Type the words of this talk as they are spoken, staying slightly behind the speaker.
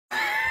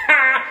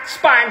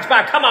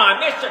Spongebob, come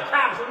on, Mr.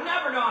 Krabs will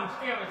never know I'm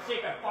stealing a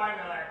secret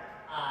formula.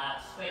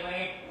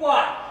 Squidward.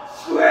 What?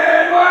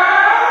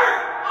 Squidward!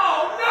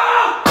 Oh no!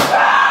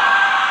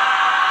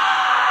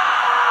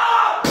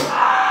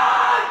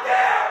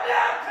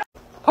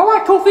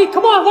 Alright, Goofy,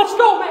 come on, let's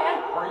go,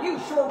 man! Are you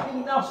sure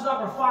being else not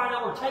gonna find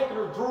out we're taking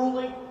her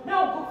drooling?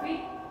 No,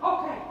 Goofy.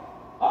 Okay.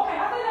 Okay,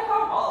 I think I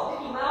found. Oh,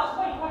 Mickey Mouse,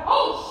 wait.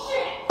 Oh,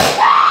 shit!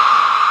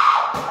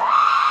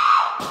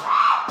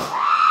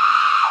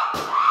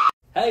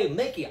 Hey,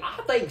 Mickey,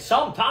 I think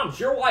sometimes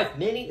your wife,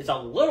 Minnie, is a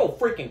little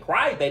freaking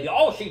crybaby.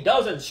 All she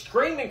does is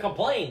scream and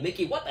complain.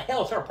 Mickey, what the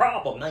hell's her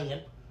problem,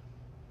 man?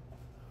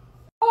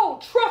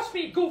 Oh, trust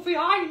me, Goofy,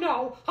 I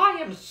know. I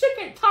am sick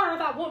and tired of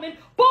that woman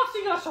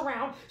bossing us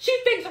around. She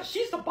thinks that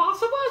she's the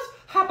boss of us?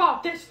 How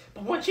about this?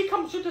 But when she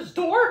comes through this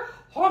door,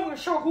 I'm going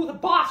to show her who the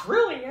boss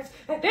really is,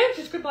 and then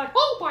she's going to be like,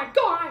 oh my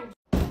god.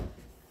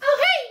 Oh,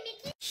 hey,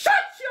 Mickey. Shut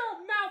your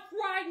mouth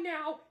right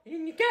now.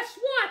 And guess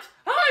what?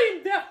 I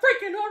am the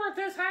freaking owner of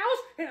this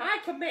house, and I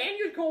command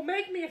you to go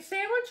make me a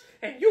sandwich,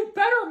 and you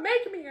better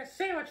make me a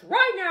sandwich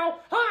right now.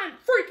 I'm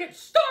freaking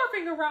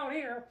starving around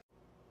here.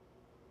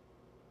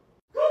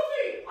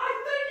 Goofy, I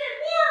think it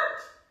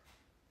worked!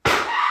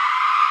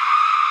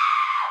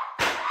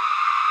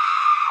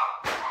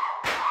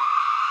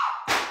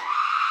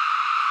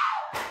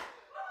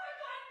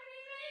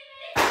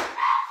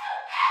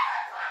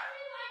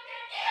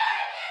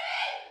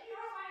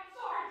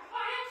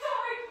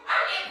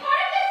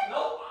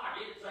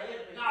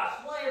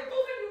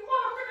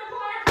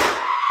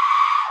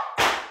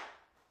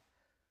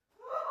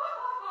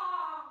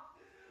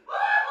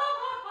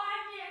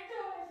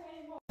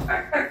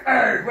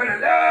 It's been a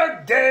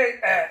long day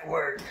at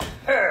work.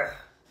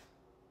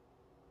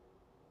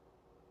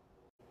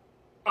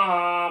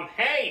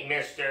 Hey,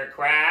 Mr.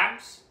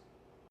 Krabs.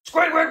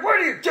 Squidward, what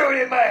are you doing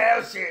in my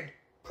house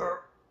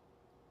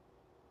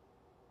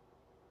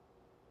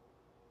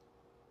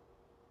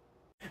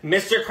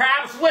Mr.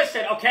 Krabs,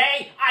 listen,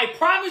 okay? I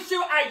promise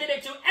you I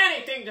didn't do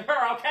anything to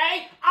her,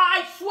 okay?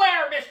 I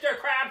swear, Mr.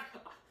 Krabs.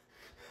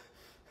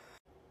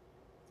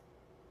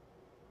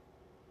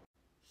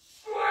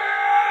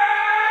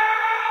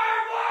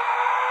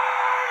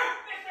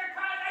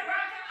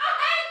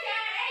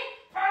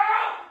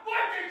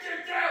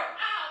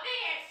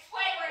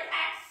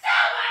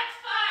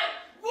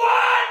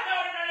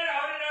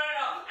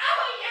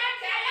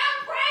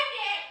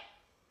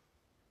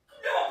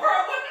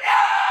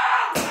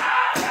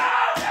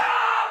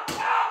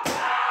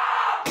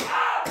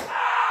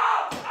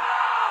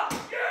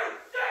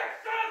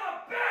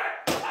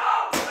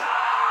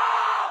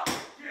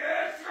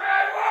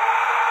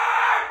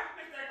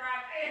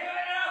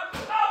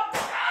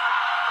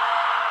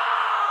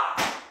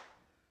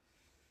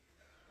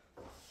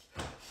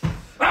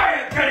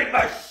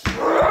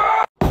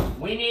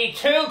 We need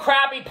 2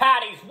 Krabby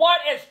Patties.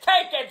 What is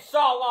taking so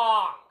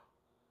long?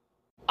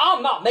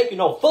 I'm not making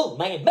no food,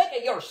 man. Make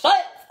it yourself.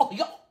 Oh,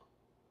 yeah.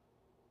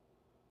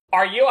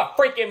 Are you a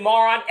freaking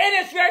moron?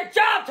 It is your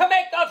job to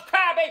make those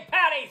Krabby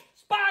Patties.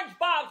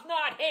 SpongeBob's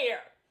not here.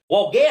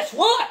 Well, guess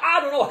what? I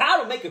don't know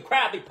how to make a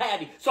Krabby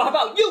Patty. So how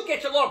about you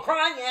get your little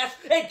crying ass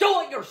and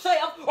do it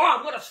yourself, or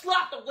I'm going to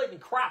slap the living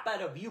crap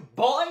out of you,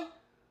 boy.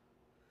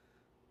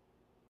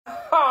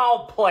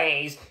 Oh,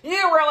 please.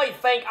 You really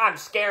think I'm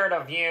scared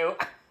of you?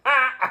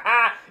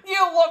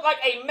 You look like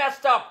a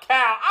messed up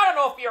cow. I don't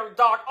know if you're a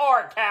dog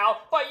or a cow,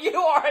 but you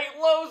are a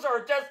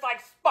loser just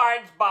like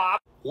SpongeBob.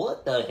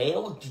 What the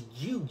hell did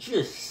you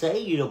just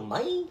say to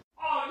me?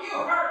 Oh, you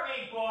hurt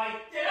me, boy.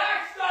 Did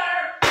I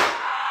stutter?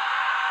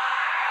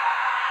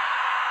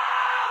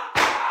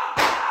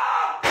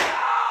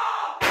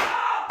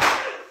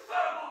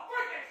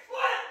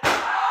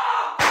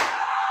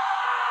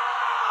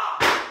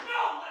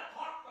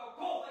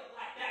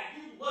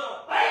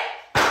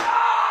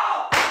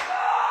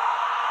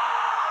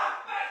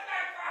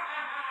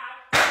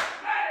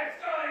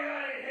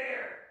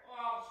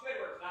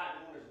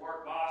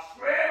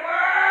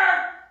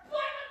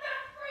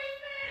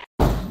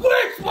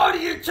 What are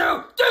you two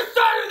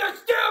decided to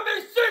steal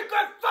me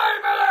secret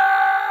formula?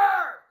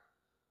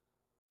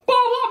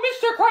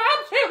 Mr.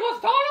 Krabs, it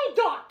was Donald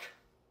Duck.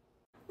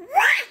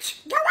 What?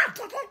 No, I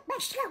didn't,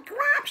 Mr.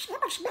 Krabs. It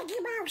was Mickey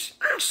Mouse.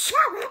 I saw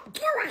it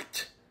do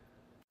it.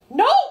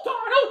 No,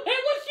 Donald,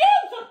 it was you,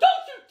 so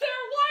don't you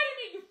dare lie to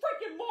me, you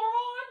freaking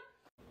moron.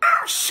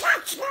 Oh,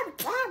 shut your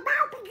damn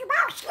mouth, Mickey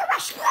Mouse. It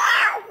was you.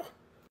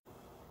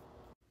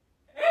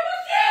 It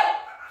was you.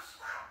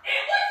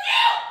 It was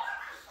you.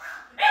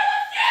 It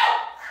was you.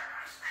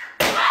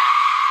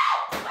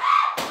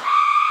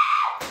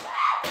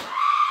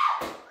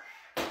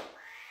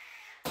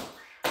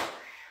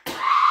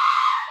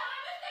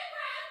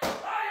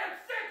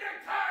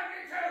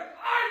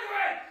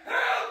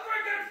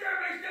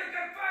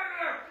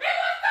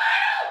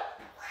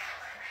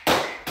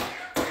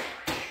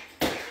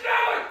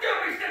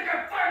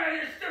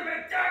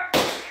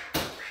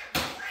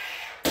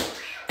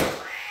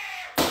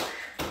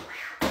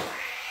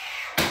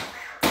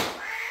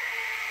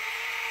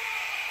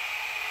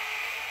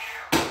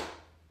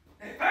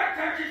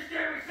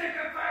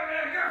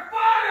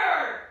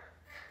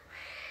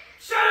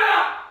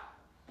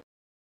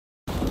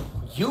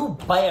 You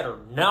better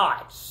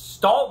not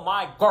stalk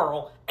my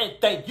girl and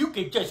think you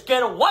can just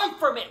get away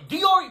from it. Do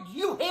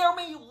you hear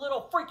me, you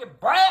little freaking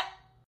brat?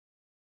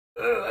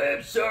 Oh,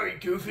 I'm sorry,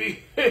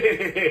 Goofy.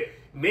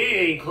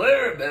 Me and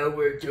Clarabelle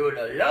were doing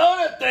a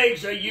lot of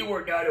things that you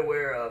were not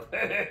aware of.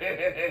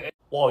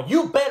 Well,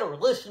 you better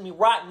listen to me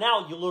right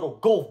now, you little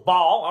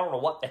goofball. I don't know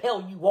what the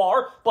hell you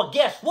are, but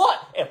guess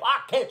what? If I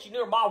catch you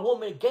near my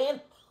woman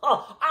again,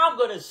 I'm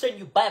gonna send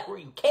you back where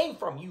you came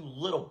from, you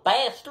little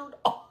bastard.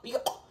 Oh, yeah.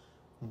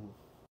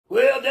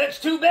 Well, that's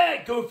too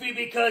bad, Goofy,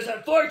 because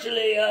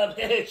unfortunately,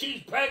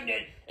 she's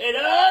pregnant, and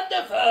I'm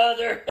the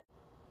father.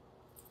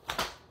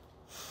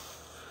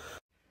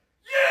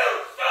 You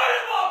son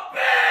of a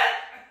bitch!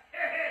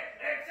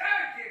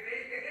 Sorry, Goofy.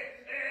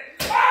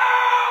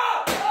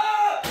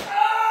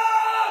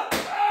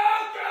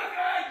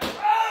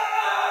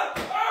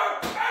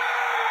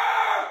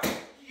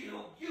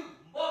 You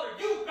mother,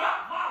 you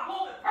got my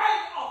woman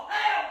pregnant! Oh,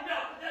 hell no!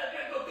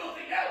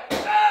 Goofy, no!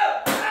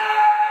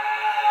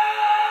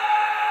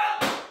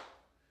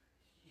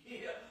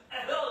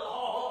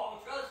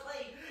 Trust me,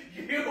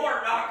 you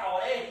are not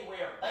going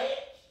anywhere,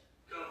 bitch.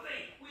 Goofy,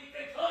 we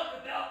can talk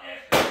about this.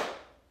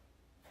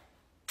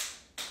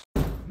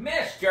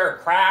 Mr.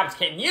 Krabs,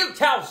 can you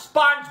tell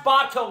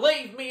Spongebob to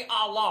leave me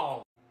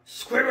alone?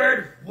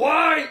 Squidward,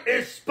 why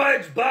is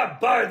Spongebob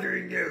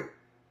bothering you?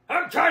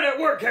 I'm trying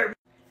to work here.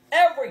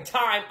 Every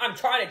time I'm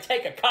trying to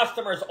take a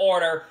customer's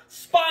order,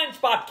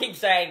 Spongebob keeps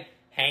saying,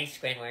 "Hey,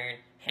 Squidward,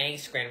 hey,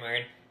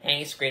 Squidward,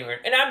 hey, Squidward,"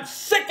 and I'm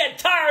sick and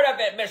tired of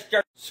it,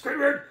 Mr.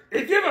 Squidward,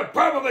 if you have a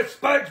problem with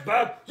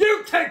Spongebob,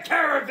 you take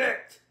care of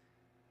it.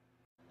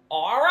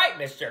 All right,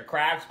 Mr.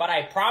 Krabs, but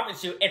I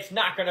promise you it's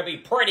not going to be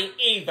pretty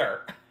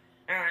either.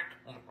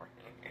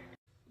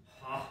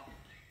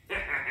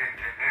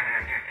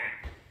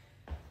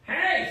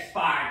 Hey,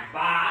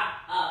 Spongebob.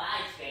 Oh,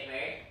 hi,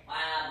 Squidward. Why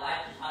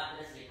don't you talk to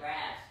Mr.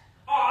 Krabs?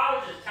 Oh, I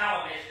was just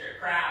telling Mr.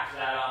 Krabs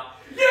that,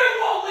 you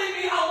won't leave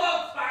me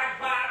alone,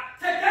 Spongebob!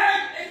 Today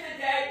is the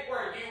day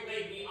where you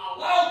leave me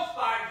alone,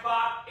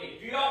 Spongebob!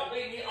 If you don't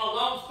leave me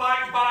alone,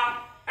 Spongebob...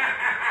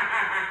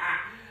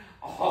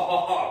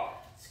 Oh,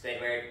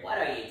 Squidward, what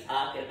are you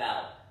talking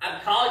about? I'm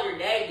calling your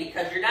name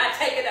because you're not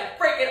taking the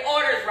freaking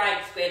orders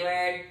right,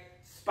 Squidward.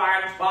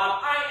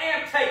 Spongebob, I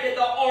am taking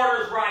the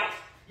orders right!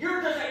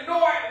 You're just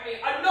annoying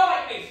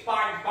me,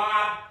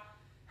 Spongebob!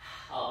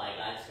 Oh my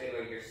god,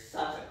 Squidward, you're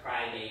such a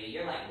crybaby.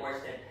 You're like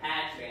worse than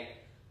Patrick.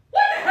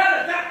 What the hell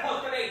is that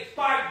supposed to mean,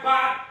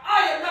 Spongebob?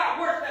 I am not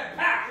worse than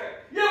Patrick!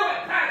 You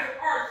and Patrick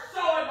are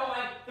so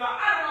annoying that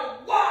I don't know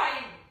why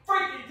you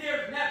freaking dear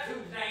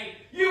Neptune's name,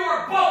 you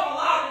are both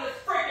allowed in this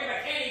freaking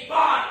bikini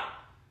body!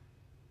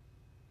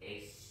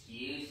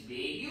 Excuse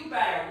me? You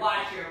better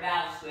watch your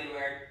mouth,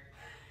 Squidward.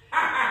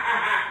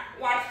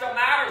 What's the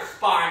matter,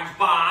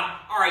 Spongebob?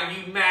 Are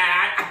you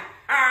mad?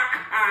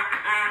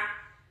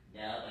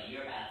 No, but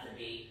you're about to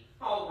be.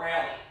 Oh,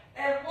 really?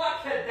 And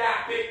what could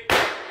that be?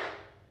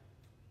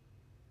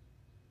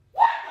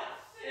 What the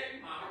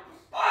sick mother?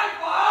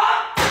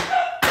 SpongeBob!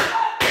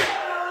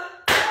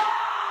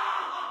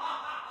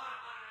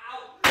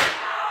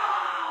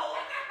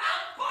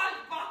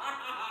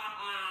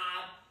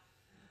 SpongeBob!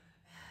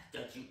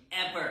 Don't you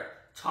ever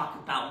talk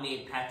about me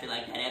and Patrick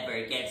like that ever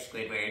again,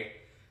 Squidward.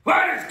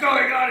 What is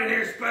going on in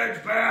here,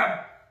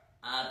 Spongebob?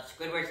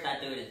 Squidward's not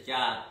doing his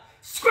job.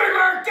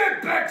 Squidward,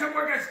 get back to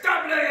work and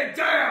stop laying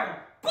down!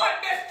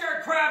 But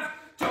Mr. Krabs,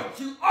 Don't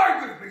you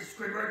argue with me,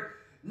 Squidward!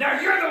 Now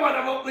you're the one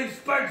that won't leave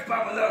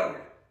SpongeBob alone!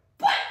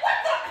 what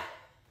the?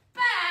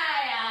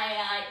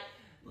 Bye.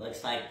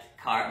 Looks like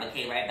karma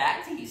came right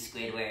back to you,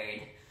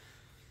 Squidward.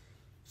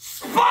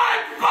 SpongeBob!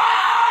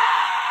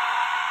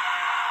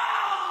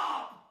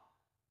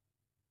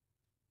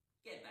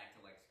 Get back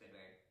to work,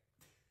 Squidward.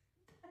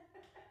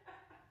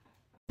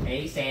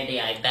 Hey, Sandy,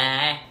 I'm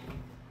back.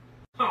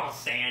 Oh,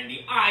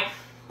 Sandy,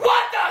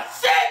 what the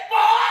sequel?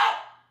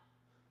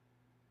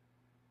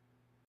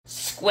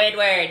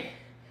 Squidward!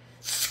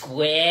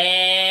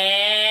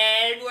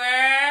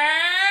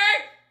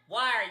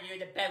 Why are you in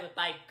the bed with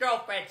my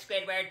girlfriend,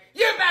 Squidward?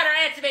 You better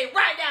answer me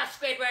right now,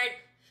 Squidward!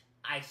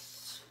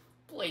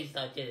 Please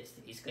don't do this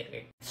to me,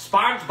 Squidward.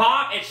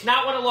 SpongeBob, it's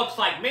not what it looks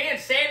like. Me and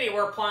Sandy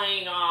were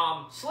playing,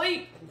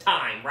 sleep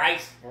time,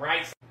 right?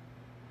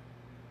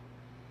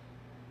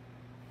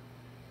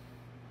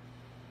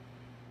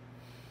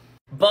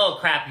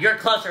 Bullcrap, your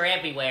clothes are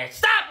everywhere.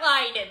 Stop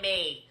lying to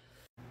me!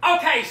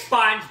 Okay,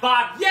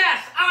 SpongeBob,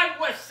 yes, I'm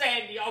with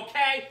Sandy,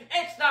 okay?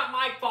 It's not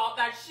my fault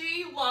that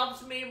she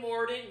loves me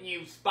more than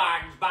you,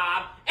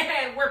 SpongeBob,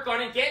 and we're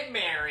gonna get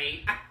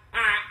married.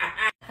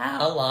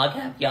 How long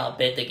have y'all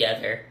been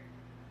together?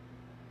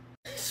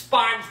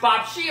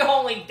 SpongeBob, she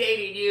only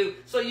dated you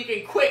so you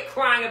can quit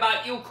crying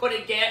about you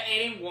couldn't get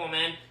any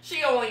woman.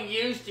 She only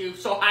used you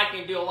so I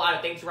can do a lot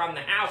of things around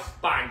the house,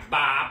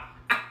 SpongeBob.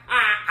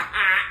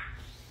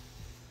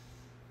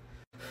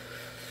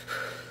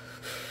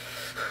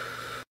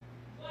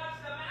 What's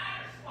the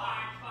matter,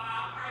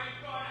 SpongeBob? Are you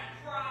gonna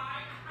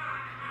cry?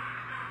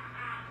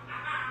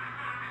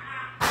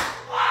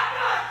 What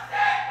the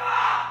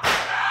signal?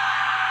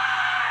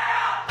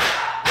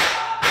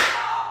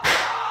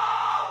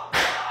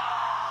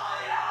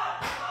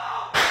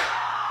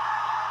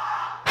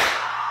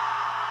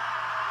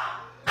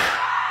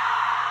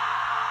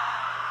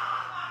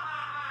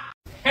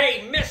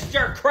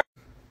 Mr. Krabs.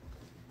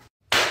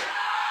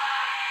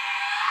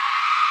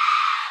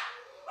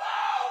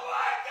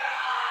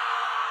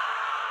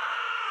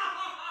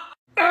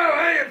 Oh,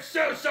 I am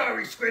so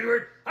sorry,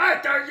 Squidward. I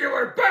thought you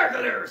were a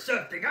burglar or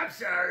something. I'm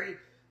sorry.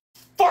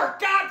 For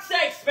God's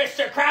sakes,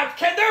 Mr. Krabs,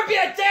 can there be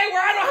a day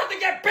where I don't have to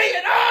get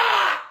beaten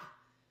up?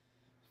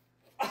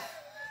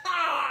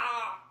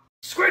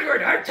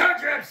 Squidward, I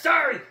told you I'm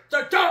sorry,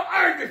 so don't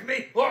argue with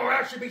me, or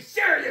I should be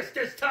serious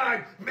this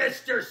time,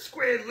 Mr.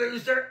 Squid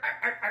Loser.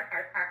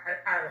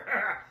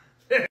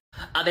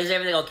 Is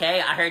everything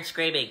okay? I heard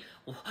screaming.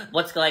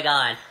 What's going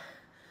on?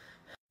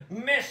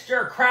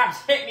 Mr. Krabs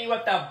hit me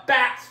with the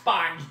bat,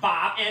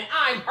 Spongebob, and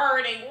I'm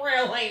hurting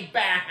really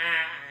bad.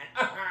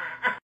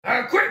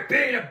 Quit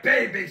being a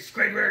baby,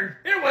 Squidward.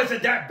 It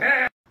wasn't that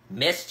bad.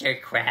 Mr.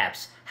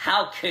 Krabs,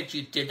 how could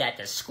you do that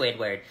to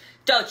Squidward?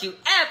 Don't you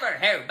ever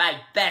hurt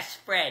my best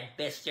friend,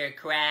 Mr.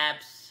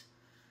 Krabs.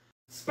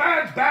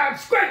 SpongeBob,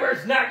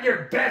 Squidward's not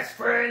your best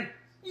friend.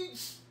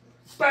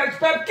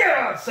 SpongeBob, get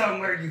out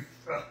somewhere, you...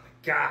 Oh, my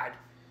God.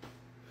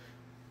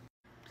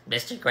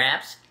 Mr.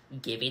 Krabs,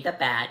 give me the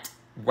bat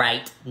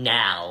right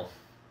now.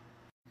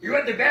 You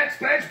want the bat,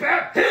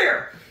 SpongeBob?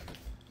 Here!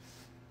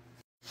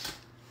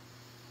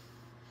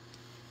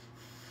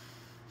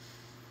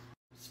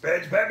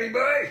 SpongeBobby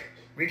boy,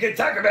 we can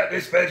talk about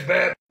this, SpongeBob.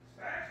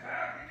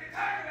 SpongeBob, we can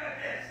talk about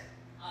this.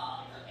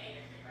 Oh, it's okay,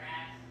 Mr.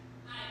 Krabs.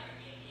 I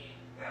forgive you.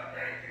 Well,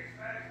 thank you,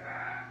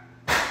 SpongeBob.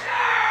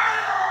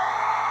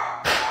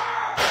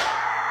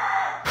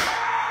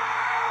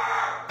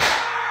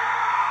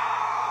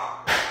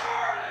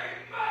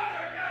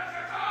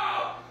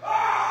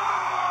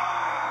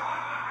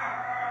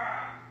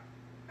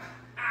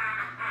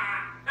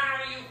 How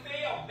do you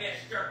feel,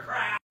 Mr.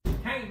 Krabs?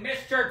 Hey,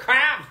 Mr.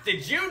 Krabs,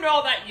 did you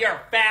know that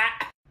you're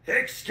fat?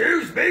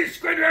 Excuse me,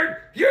 Squidward?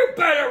 You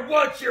better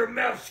watch your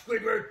mouth,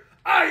 Squidward.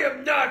 I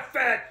am not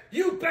fat.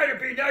 You better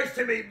be nice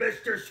to me,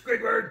 Mr.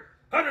 Squidward.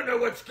 I don't know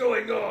what's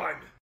going on.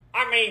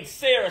 I mean,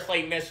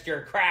 seriously,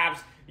 Mr.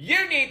 Krabs,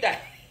 you need to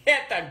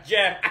hit the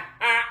gym.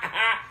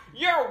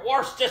 You're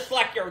worse just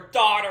like your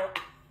daughter.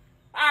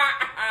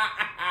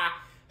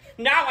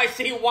 Now I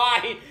see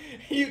why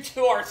you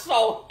two are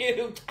so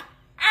huge.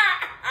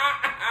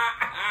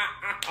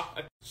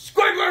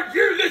 Squidward,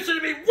 you listen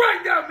to me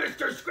right now,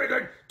 Mr.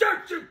 Squidward.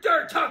 Don't you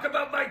dare talk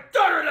about my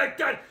daughter like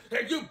that.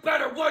 And you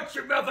better watch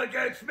your mouth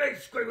against me,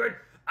 Squidward.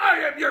 I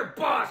am your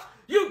boss.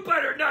 You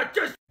better not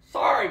just...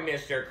 Sorry,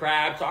 Mr.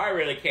 Krabs, I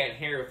really can't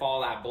hear with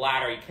all that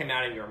bladder came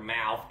out of your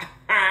mouth.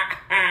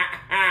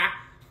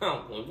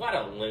 Oh, what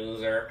a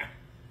loser.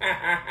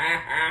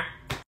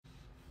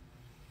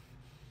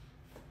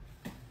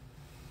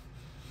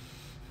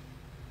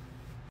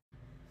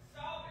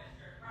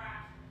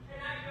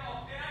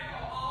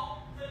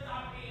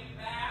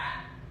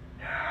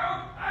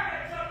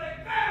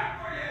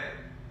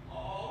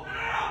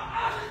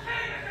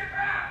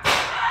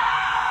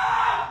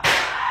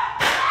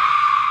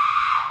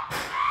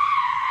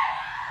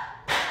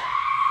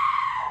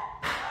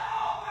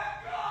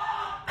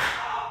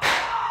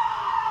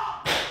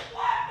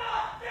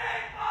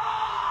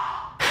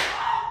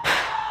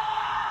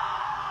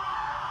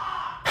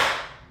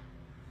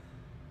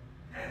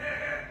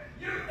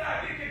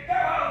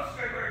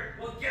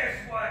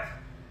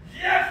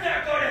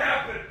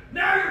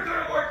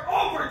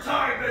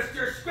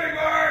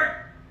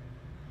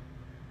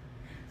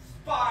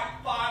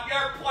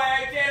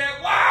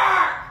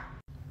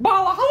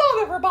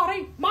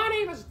 Everybody, my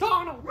name is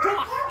Donald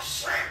Duck.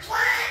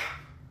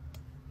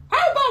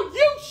 How about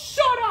you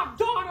shut up,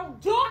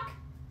 Donald Duck?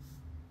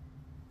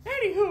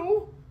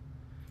 Anywho,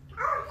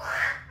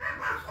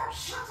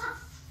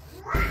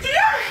 do you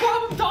have a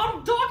problem,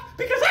 Donald Duck?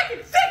 Because I can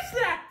fix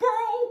that,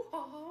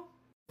 bro.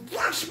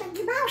 Yes,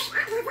 Mickey Mouse, I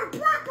have a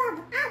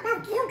problem. How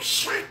about you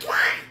shut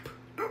up?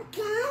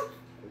 Okay?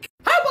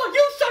 How about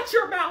you shut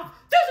your mouth?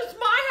 This is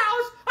my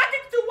house. I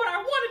can do what I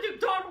want to do,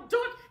 Donald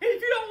Duck. And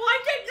if you don't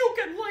like it, you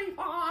can leave,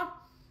 huh?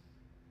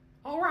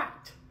 All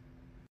right.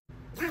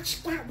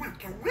 That's not what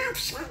the wolf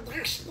said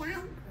last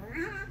night.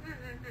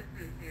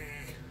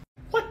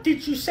 What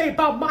did you say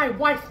about my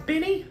wife,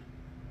 Benny?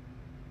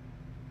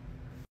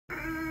 What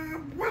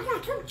are you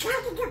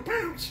talking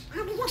about?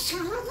 I'm gonna say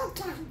it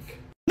again.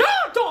 No,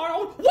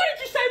 Donald! What did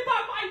you say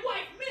about my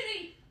wife,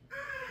 Minnie?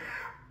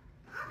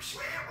 I'm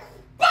sorry.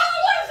 Well,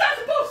 what is that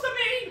supposed to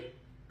mean?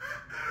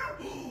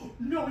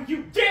 No, you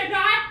did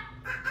not!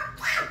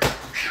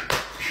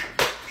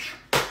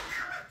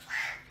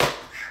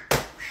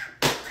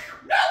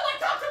 No one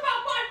talks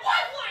about my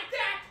wife like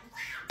that!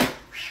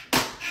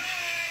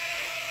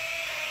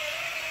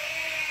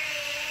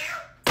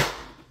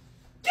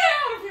 Get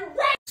out of here,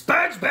 right?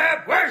 SpongeBob,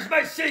 where's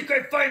my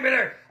secret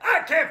formula?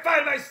 I can't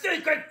find my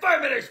secret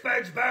formula,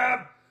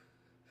 SpongeBob!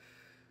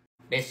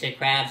 Mr.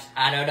 Krabs,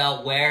 I don't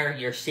know where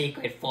your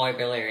secret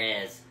formula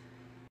is.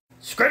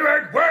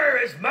 Squidward, where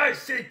is my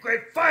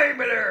secret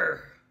formula?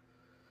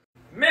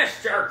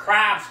 Mr.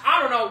 Krabs,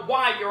 I don't know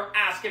why you're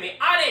asking me.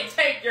 I didn't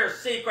take your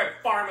secret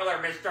formula,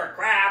 Mr.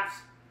 Krabs.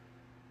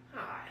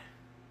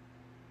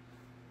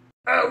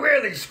 Oh, really?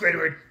 really,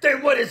 Squidward,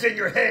 then what is in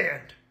your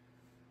hand?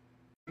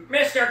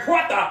 Mr.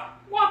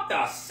 What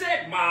the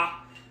Sigma?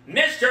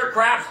 Mr.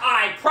 Krabs,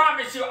 I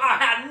promise you I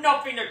had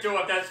nothing to do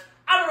with this.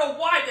 I don't know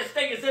why this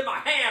thing is in my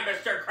hand,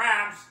 Mr.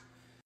 Krabs.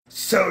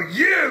 So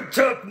you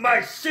took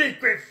my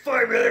secret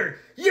formula,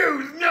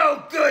 you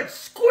no-good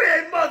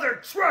squid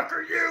mother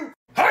trucker, you!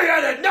 I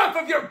had enough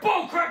of your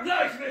bullcrap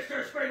lies,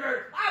 Mr.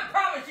 Squidward! I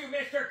promise you,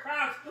 Mr.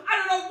 Krabs, I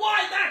don't know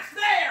why that's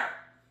there!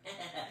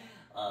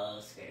 Oh,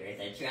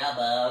 Squidward's in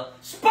trouble.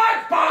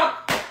 Spongebob!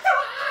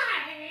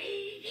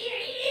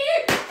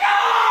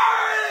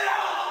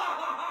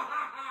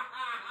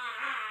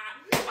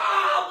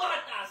 Oh,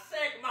 what the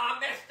Sigma,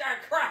 Mr.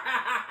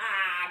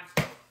 Krabs!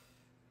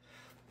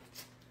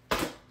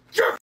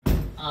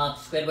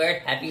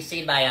 Squidward, have you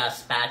seen my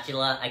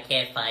spatula? I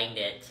can't find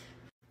it.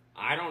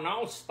 I don't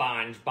know,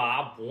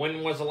 Spongebob.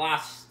 When was the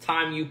last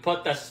time you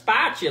put the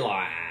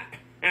spatula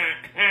at?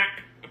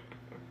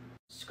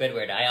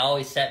 Squidward, I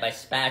always set my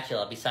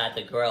spatula beside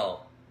the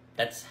grill.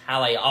 That's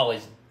how I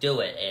always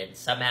do it, and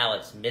somehow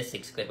it's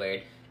missing,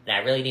 Squidward, and I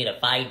really need to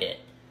find it.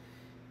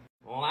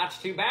 Well,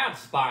 that's too bad,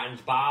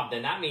 Spongebob.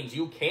 Then that means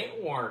you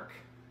can't work.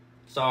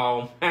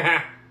 So,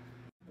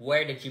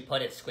 Where did you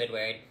put it,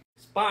 Squidward?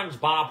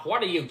 Spongebob,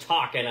 what are you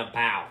talking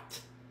about?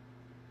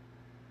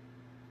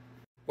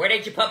 Where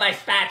did you put my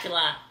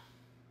spatula?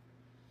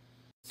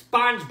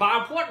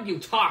 Spongebob, what are you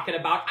talking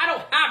about? I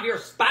don't have your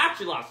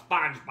spatula,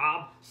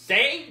 Spongebob.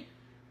 See?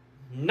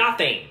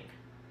 Nothing.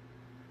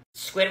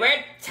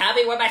 Squidward, tell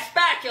me where my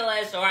spatula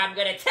is, or I'm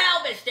gonna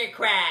tell Mr.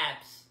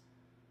 Krabs.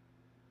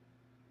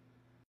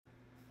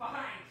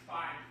 Fine,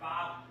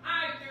 Spongebob.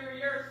 I threw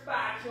your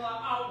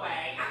spatula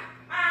away.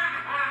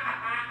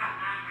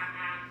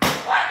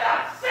 What the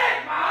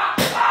Sigma?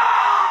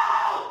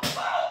 Oh!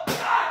 Oh,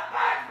 God,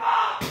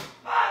 SpongeBob!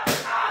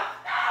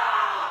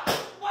 SpongeBob,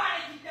 why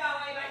did you throw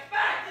away my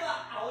spatula?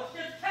 I was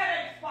just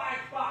kidding,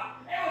 SpongeBob.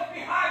 It was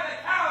behind the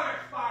counter,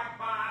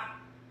 SpongeBob.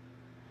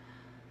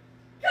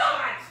 Come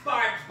on,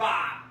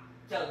 SpongeBob.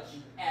 Don't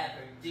you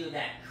ever do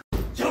that.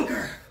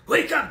 Joker!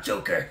 Wake up,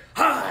 Joker!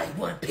 I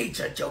want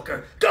pizza,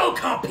 Joker! Go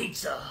call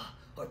Pizza!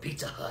 Or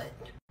Pizza Hut.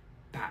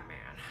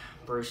 Batman,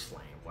 Bruce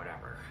Wayne,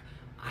 whatever.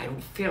 I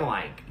don't feel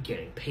like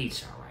getting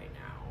pizza right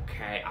now,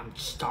 okay? I'm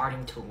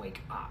starting to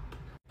wake up.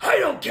 I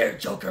don't care,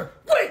 Joker!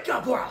 Wake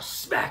up or I'll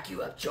smack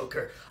you up,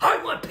 Joker!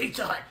 I want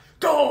Pizza Hut!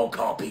 Go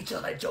call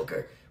Pizza Hut,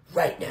 Joker!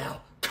 Right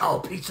now, call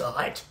Pizza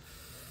Hut!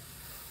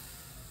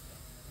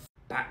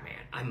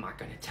 Batman, I'm not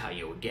gonna tell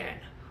you again.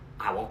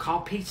 I will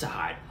call Pizza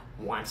Hut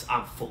once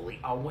I'm fully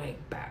awake,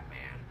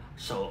 Batman.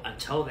 So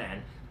until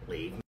then,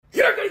 leave me.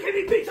 You're gonna give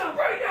me pizza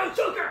right now,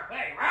 Joker!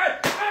 Hey,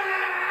 right?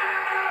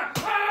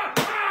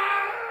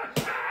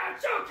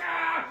 Joker!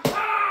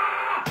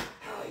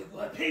 I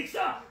want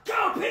pizza!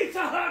 Go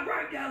Pizza Hut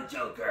right now,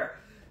 Joker!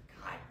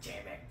 God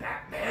damn it,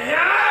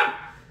 Batman!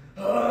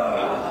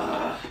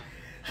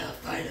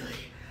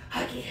 Finally,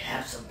 I can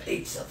have some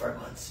pizza for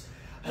once.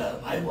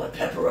 I want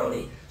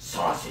pepperoni,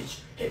 sausage,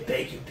 and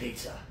bacon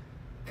pizza.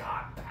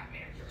 God,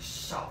 Batman, you're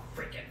so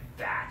freaking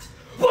fat.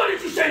 What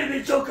did you say to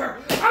me, Joker?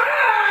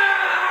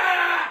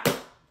 Ah!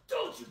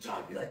 Don't you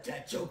talk to me like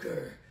that,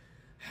 Joker.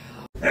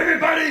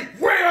 Everybody,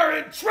 we are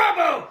in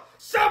trouble!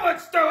 Someone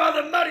stole all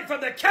the money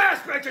from the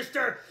cash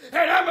register,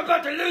 and I'm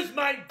about to lose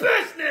my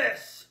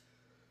business!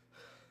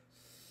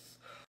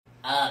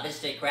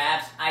 Mr.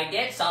 Krabs, I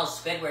did saw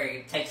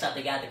Squidward take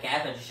something out of the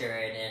cash register,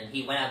 and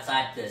he went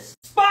outside this.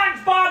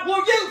 SpongeBob,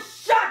 will you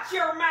shut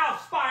your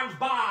mouth,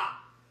 SpongeBob?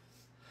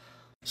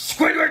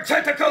 Squidward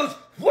Tentacles,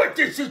 what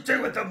did you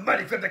do with the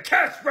money from the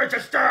cash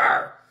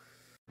register?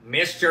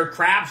 Mr.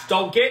 Krabs,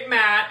 don't get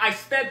mad. I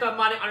spent the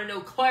money on a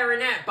new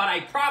clarinet, but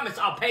I promise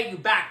I'll pay you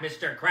back,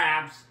 Mr.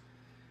 Krabs.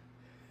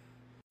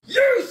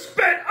 You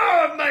spent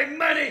all of my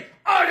money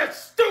on a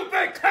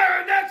stupid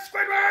clarinet,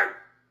 Squidward!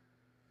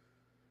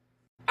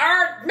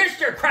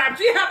 Mr. Krabs,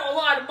 you have a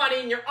lot of money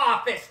in your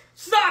office.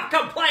 Stop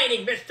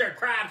complaining, Mr.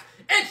 Krabs.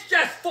 It's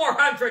just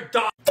 $400.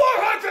 $400?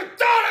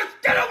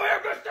 Get over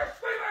here, Mr.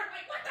 Squidward!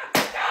 Wait, what the?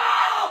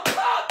 No!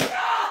 Oh, no!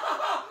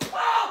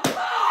 Oh,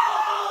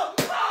 oh,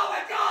 oh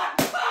my God!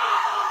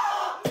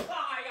 Oh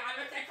my God,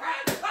 Mr.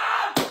 Krabs!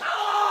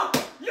 Oh!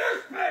 You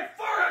spent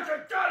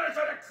 $400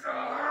 on a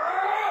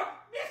car!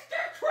 Mr.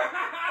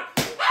 Krabs!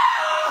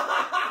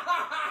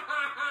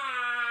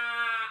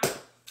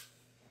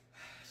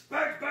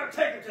 SpongeBob,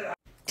 take it to the...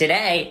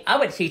 Today, I'm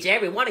gonna teach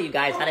every one of you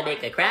guys how to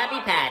make a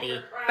Krabby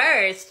Patty.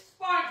 First,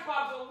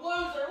 SpongeBob's a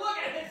loser. Look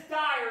at his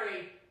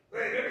diary.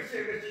 Wait, let me see,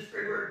 Mr.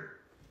 Squidward.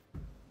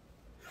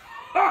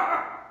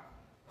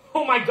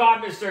 Oh my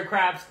God, Mr.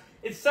 Krabs.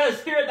 It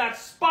says here that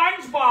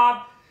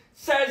SpongeBob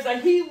says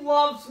that he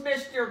loves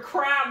Mr.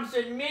 Krabs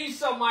and me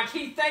so much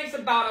he thinks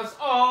about us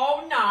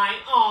all night.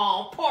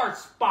 Oh, poor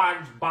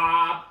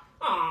SpongeBob.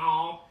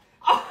 Oh,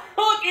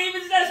 look, it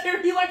even says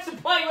here he likes to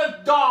play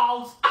with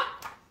dolls.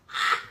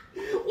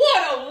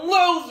 What a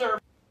loser.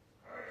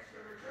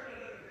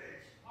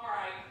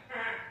 Alright,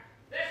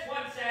 this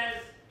one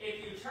says, if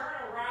you turn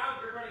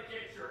around, you're going to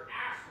get your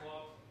ass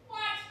whooped.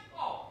 What?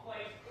 Oh,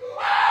 please.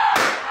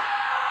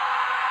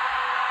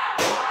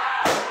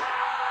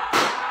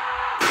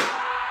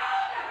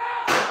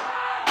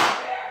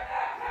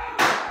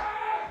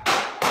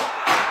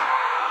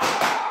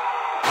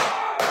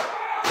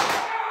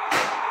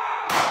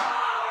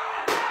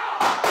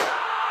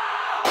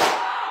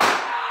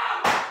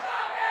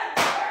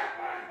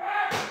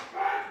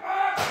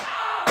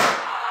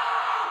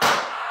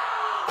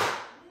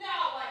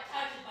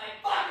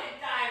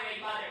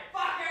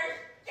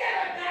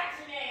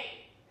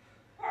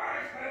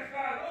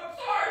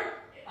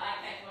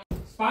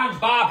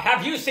 SpongeBob,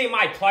 have you seen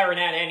my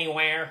clarinet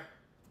anywhere?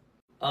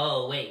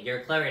 Oh, wait,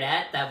 your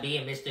clarinet? That'd be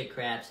Mr.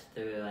 Krabs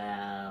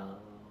throughout.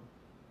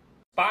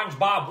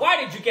 SpongeBob,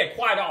 why did you get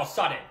quiet all of a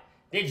sudden?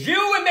 Did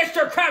you and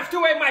Mr. Krabs do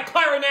away my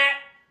clarinet?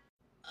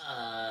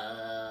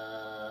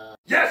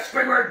 Yes,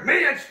 Squidward,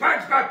 me and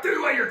SpongeBob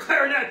threw away your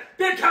clarinet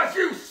because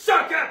you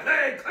suck at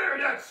playing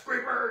clarinet,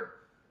 Squidward!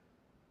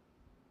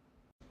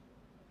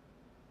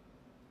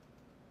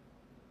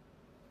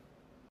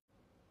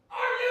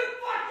 Are you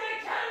fucking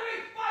kidding me,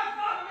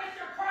 SpongeBob and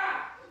Mr.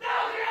 Krabs? That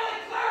was the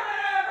only clarinet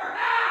I ever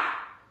had!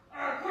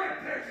 Quit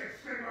bitching,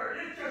 Squidward,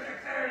 it's just a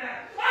clarinet.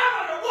 I'm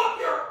gonna whoop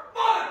your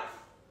butt!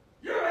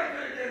 You ain't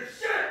gonna do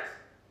shit!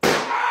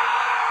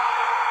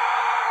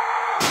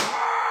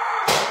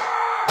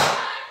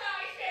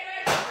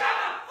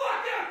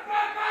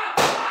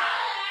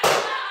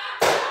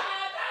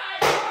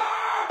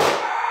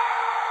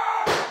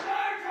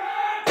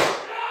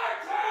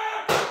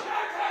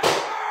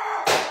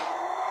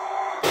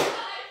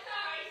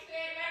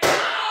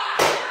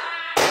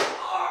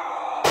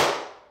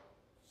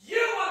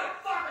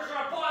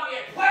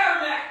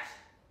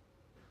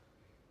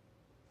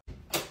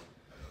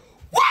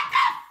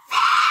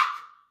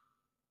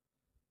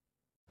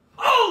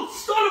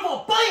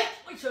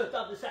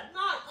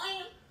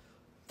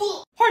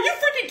 Are you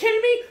freaking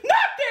kidding me?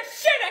 Not this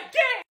shit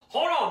again!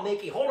 Hold on,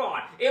 Mickey, hold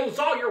on. It was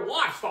all your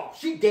wife's fault.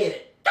 She did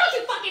it. Don't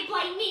you fucking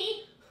blame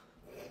me!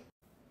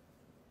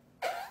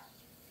 I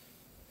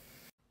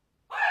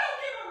don't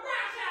give a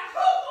rat's ass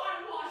who thought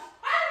it was.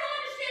 I don't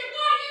understand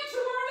why you two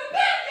are in the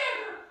bed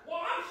together.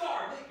 Well, I'm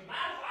sorry, Mickey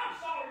Mouse. I'm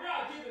sorry you're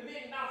not giving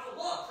Minnie Mouse a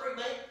love treat,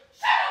 mate.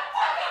 Shut the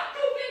fuck up,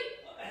 Goofy!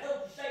 What the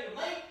hell did you say to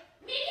me?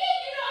 Mickey,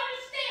 you don't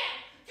understand.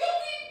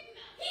 Goofy,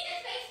 he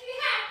just makes me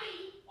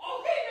happy.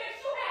 Oh, he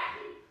makes you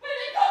happy. Well,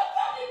 then don't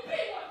fucking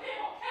be with him,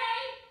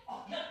 okay?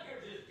 Oh, yeah,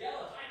 you're just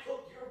jealous. I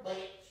took your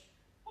bitch.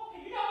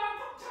 Okay, you know what?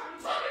 I'm trying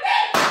to talk to me.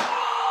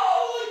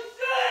 Holy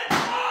shit!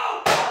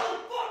 Oh, holy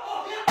fuck!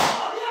 Oh, yeah,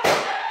 oh, yeah.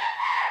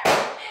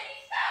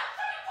 Mickey, stop!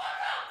 Shut the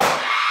fuck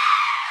up!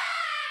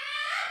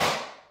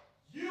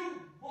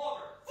 You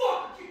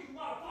motherfucker! Keep your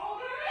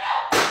motherfucker!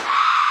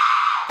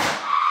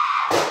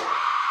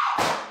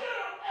 You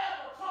don't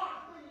ever talk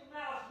to Minnie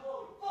Mouse,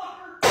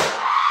 motherfucker!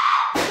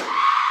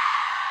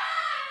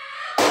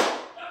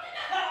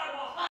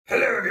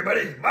 Hello,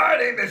 everybody. My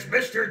name is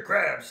Mr.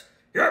 Krabs.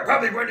 You're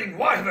probably wondering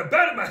why I have a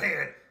bat in my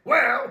hand.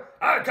 Well,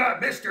 I got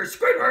Mr.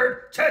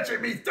 Squidward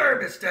touching me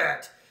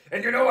thermostat.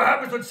 And you know what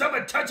happens when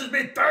someone touches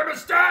me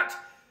thermostat?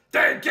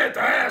 They get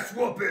the ass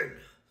whooping.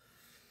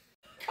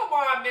 Come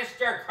on,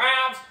 Mr.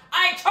 Krabs.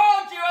 I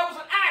told you it was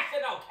an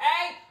accident,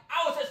 okay?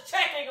 I was just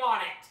checking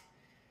on it.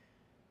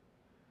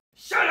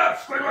 Shut up,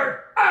 Squidward.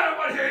 I don't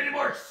want to hear any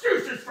more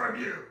excuses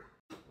from you.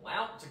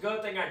 Well, it's a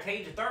good thing I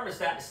changed the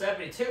thermostat to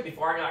 72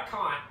 before I got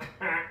caught.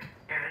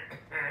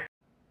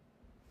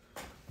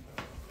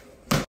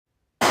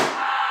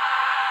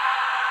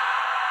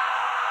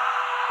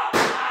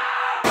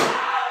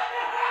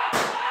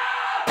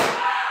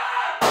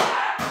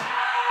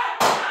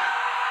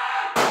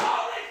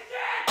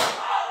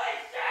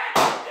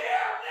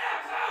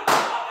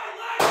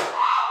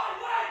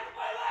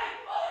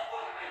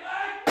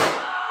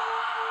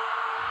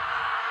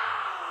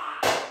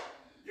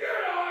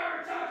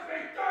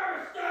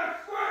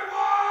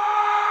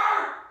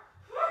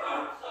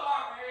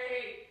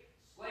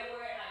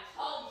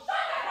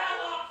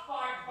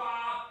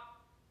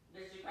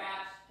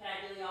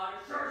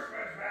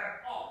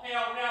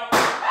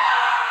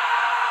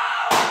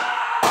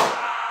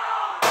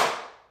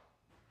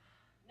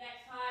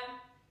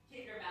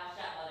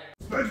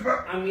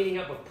 I'm meeting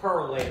up with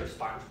Pearl later,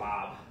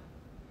 SpongeBob.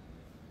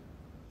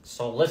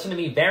 So listen to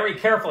me very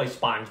carefully,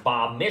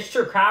 SpongeBob.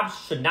 Mr.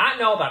 Krabs should not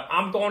know that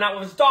I'm going out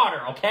with his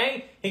daughter,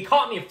 okay? He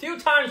caught me a few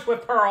times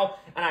with Pearl,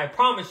 and I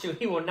promise you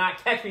he will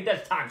not catch me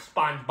this time,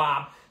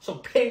 SpongeBob. So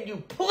can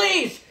you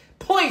please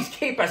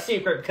keep a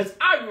secret, because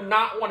I do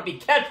not want to be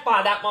catched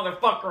by that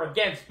motherfucker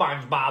again,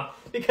 SpongeBob.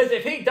 Because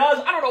if he does,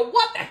 I don't know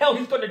what the hell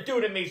he's going to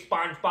do to me,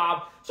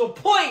 SpongeBob. So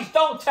please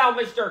don't tell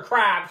Mr.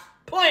 Krabs.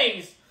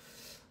 Please.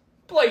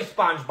 Please,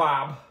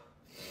 SpongeBob.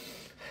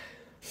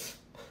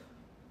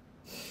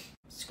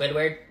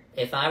 Squidward,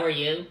 if I were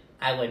you,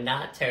 I would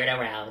not turn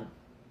around.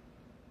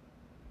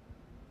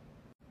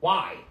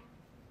 Why?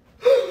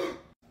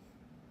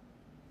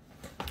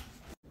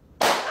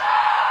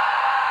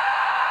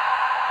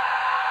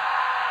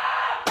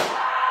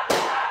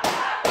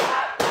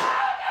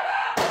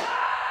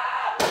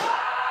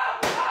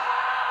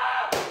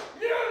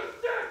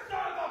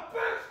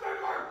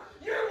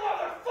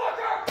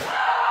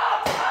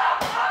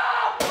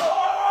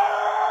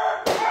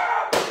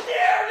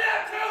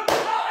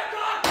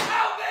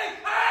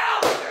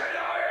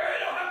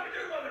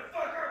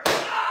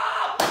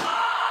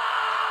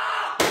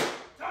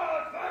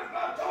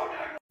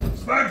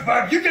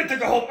 SpongeBob, you get to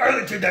go home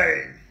early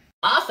today.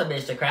 Awesome,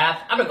 Mr.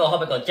 Krabs. I'm gonna go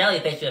home and go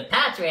jellyfish with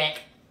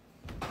Patrick.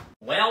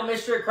 Well,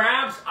 Mr.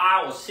 Krabs,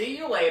 I will see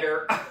you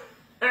later.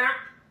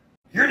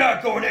 You're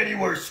not going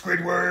anywhere,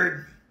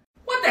 Squidward.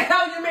 What the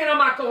hell you mean I'm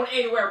not going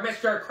anywhere,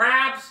 Mr.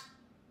 Krabs?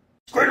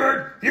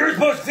 Squidward, you were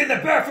supposed to clean the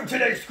bathroom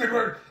today,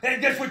 Squidward,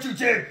 and guess what you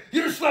did?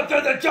 You slept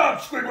on the job,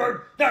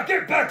 Squidward! Now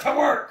get back to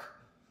work!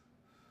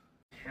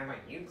 How about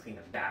you clean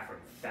the bathroom,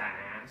 fat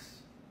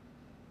ass?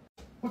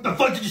 What the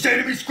fuck did you say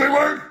to me,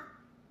 Squidward?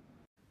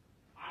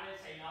 I didn't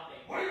say nothing.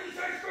 What did you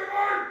say,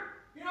 Squidward?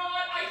 You know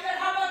what? I said,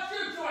 how about you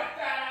do it,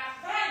 fat ass?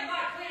 'Cause I am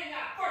not cleaning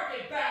that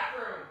fucking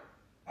bathroom.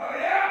 Oh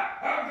yeah?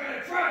 I'm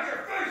gonna drag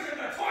your face in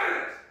the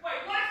toilet!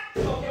 Wait, what?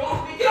 Oh, get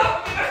off me! Get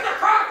off me, Mr.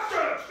 Krabs!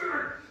 Shut up,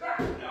 Squidward!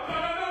 No!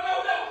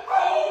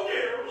 Oh,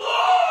 dear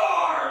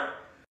Lord!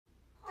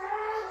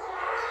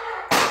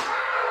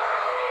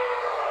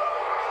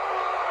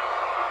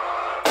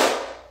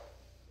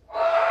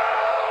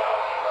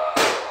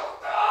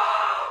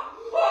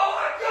 Oh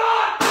my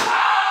God!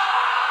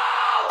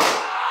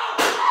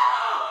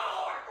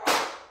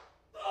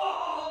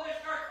 Oh,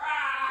 Mr.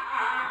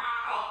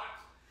 Krabs!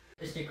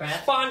 Mr. Krabs?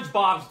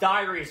 SpongeBob's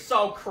diary is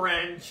so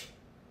cringe.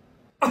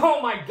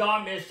 Oh my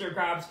God, Mr.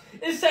 Krabs.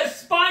 It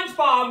says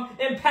SpongeBob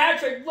and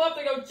Patrick love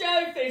to go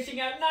jellyfishing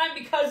at night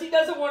because he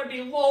doesn't want to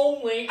be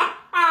lonely.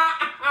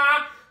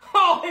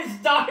 Oh, his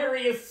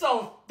diary is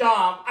so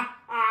dumb.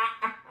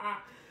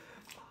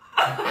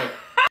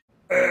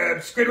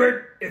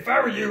 Squidward, if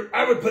I were you,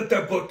 I would put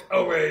that book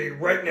away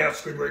right now,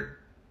 Squidward.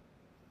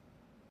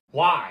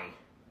 Why?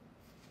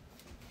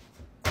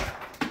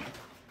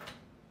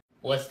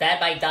 Was that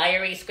my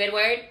diary,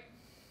 Squidward?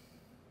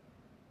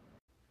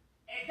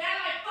 Is that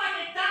my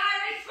fucking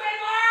diary,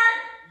 Squidward?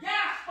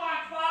 Yeah,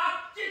 SpongeBob.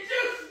 Did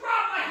you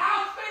scrub my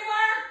house,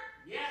 Squidward?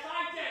 Yes,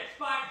 I did,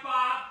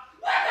 SpongeBob.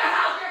 What the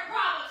hell's your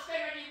problem,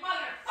 Squidward, you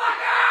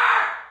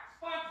motherfucker?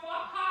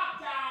 SpongeBob,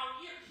 calm down.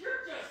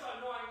 You're just an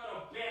annoying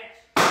little bitch.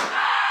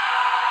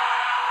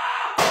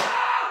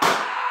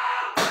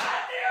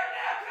 Dear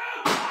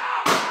Neptune!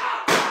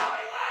 My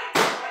leg!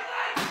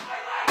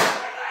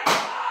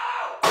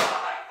 Oh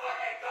my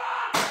fucking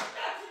God!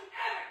 Don't you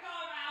ever go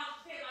in my house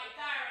and see my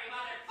diary,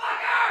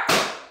 motherfucker!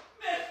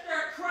 Mr.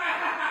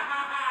 Krabs!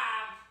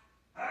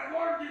 I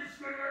warned you,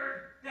 Squidward.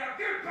 Now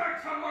get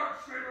back to work,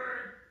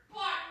 Squidward.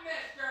 What,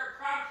 Mr.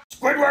 Krabs?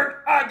 Squidward,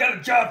 I got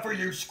a job for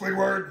you,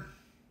 Squidward.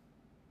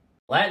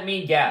 Let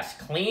me guess.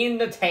 Clean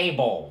the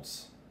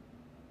tables.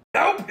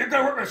 Nope, you're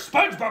gonna work with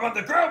SpongeBob on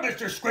the grill,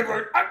 Mr.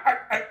 Squidward. Ooh, I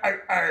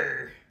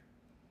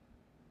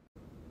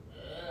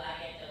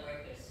get to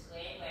work with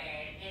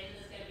Squidward. Isn't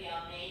this gonna be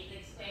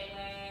amazing,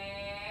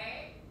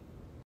 Squidward?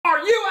 Are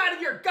you out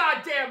of your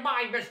goddamn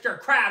mind, Mr.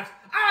 Krabs?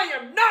 I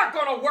am not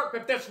gonna work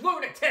with this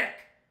lunatic!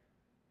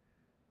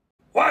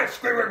 Why,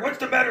 Squidward, what's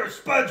the matter with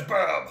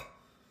SpongeBob?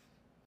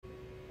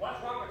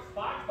 What's wrong with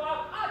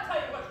SpongeBob? I'll tell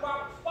you what's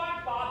wrong with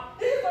SpongeBob.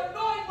 He's an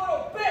annoying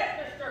little bitch,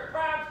 Mr.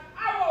 Krabs.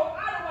 I don't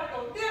want to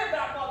go near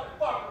that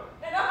motherfucker.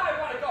 And I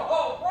want to go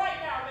home right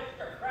now,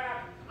 Mr.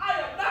 Krabs. I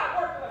am not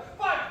working with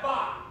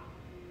SpongeBob.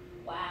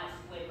 Wow,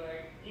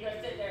 Squidward. You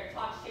gonna sit there and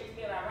talk shit to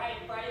me when I'm right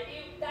in front of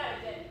you? That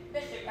is it.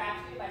 Mr.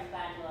 Krabs, give me my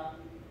spatula.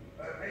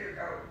 Here you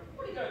go.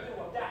 What are you going to do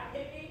with that?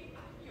 Hit me?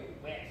 You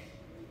wish.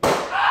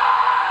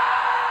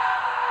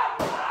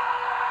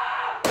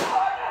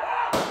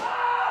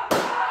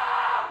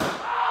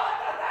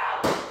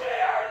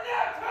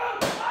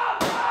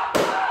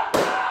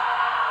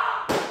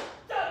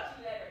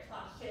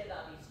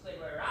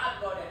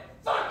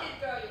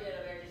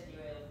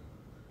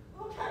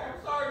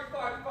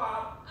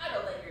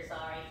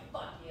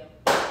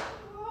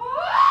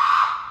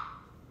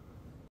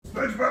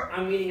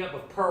 I'm meeting up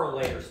with Pearl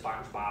later,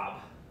 SpongeBob.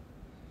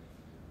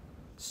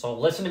 So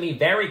listen to me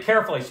very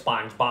carefully,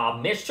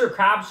 SpongeBob. Mr.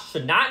 Krabs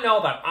should not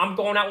know that I'm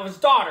going out with his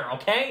daughter,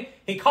 okay?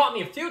 He caught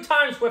me a few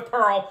times with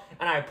Pearl,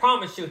 and I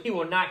promise you he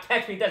will not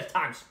catch me this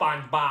time,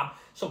 SpongeBob.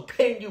 So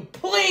can you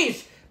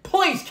please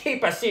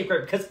keep a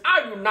secret, because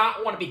I do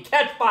not want to be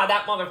catched by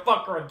that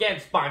motherfucker again,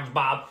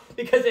 SpongeBob.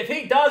 Because if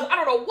he does, I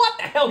don't know what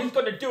the hell he's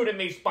going to do to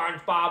me,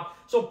 SpongeBob.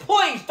 So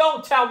please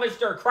don't tell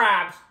Mr.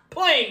 Krabs.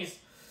 Please.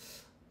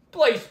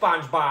 Please,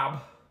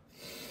 SpongeBob.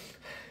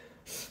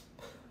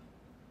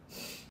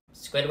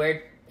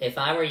 Squidward, if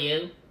I were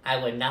you, I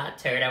would not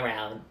turn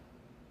around.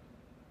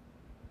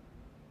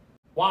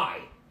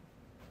 Why?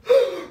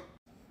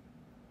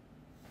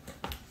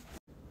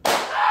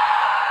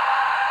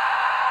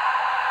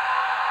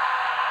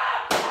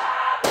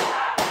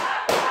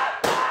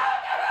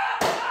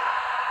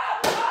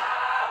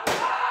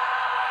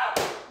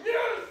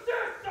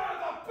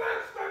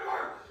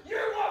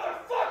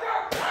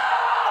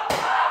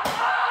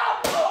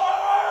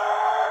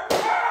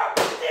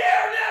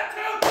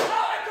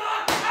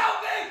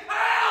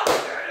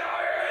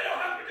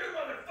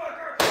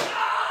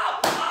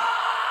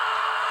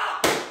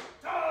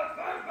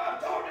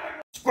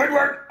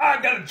 Squidward,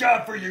 I got a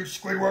job for you,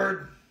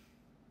 Squidward.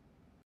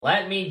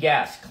 Let me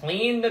guess.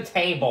 Clean the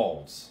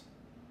tables.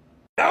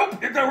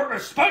 Nope, you're gonna work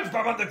with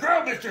SpongeBob on the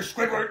grill, Mr.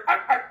 Squidward. Ooh,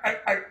 I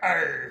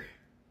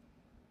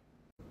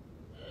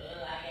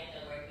get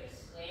to work with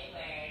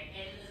Squidward.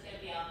 Isn't this gonna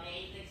be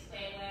amazing,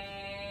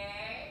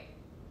 Squidward?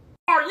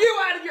 Are you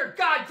out of your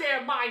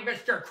goddamn mind,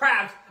 Mr.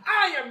 Krabs?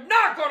 I am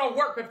not gonna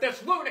work with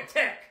this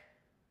lunatic!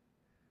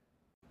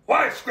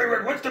 Why,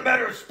 Squidward, what's the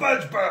matter with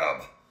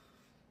SpongeBob?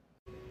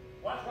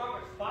 What's wrong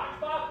with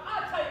Spongebob?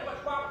 I'll tell you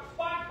what's wrong with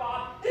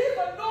Spongebob. He's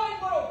an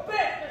annoying little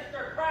bitch,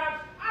 Mr.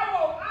 Krabs. I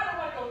don't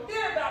want to go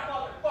near that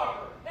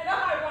motherfucker. And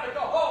I want to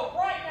go home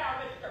right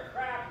now, Mr.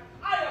 Krabs.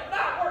 I am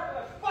not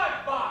working with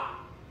Spongebob.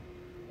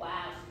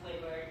 Wow,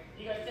 Squidward.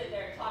 You gonna sit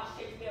there and talk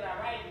shit to me when I'm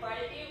right in front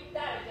of you?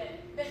 That is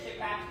it. Mr.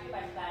 Krabs, give me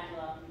my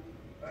spatula.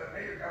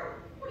 Here you go.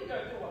 What are you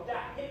going to do with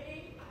that,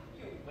 hippie?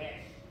 You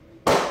wish.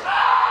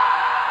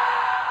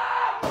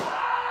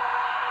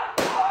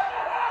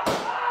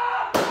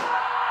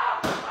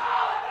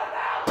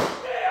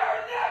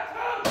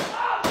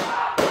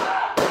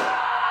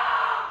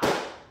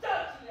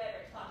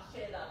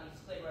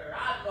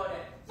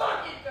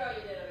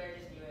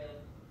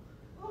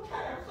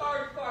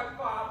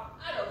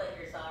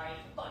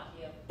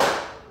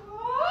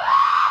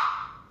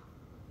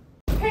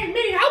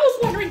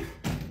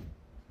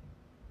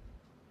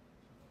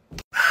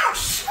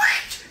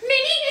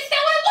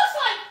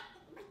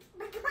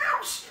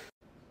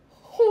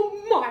 Oh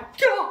my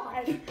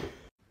God!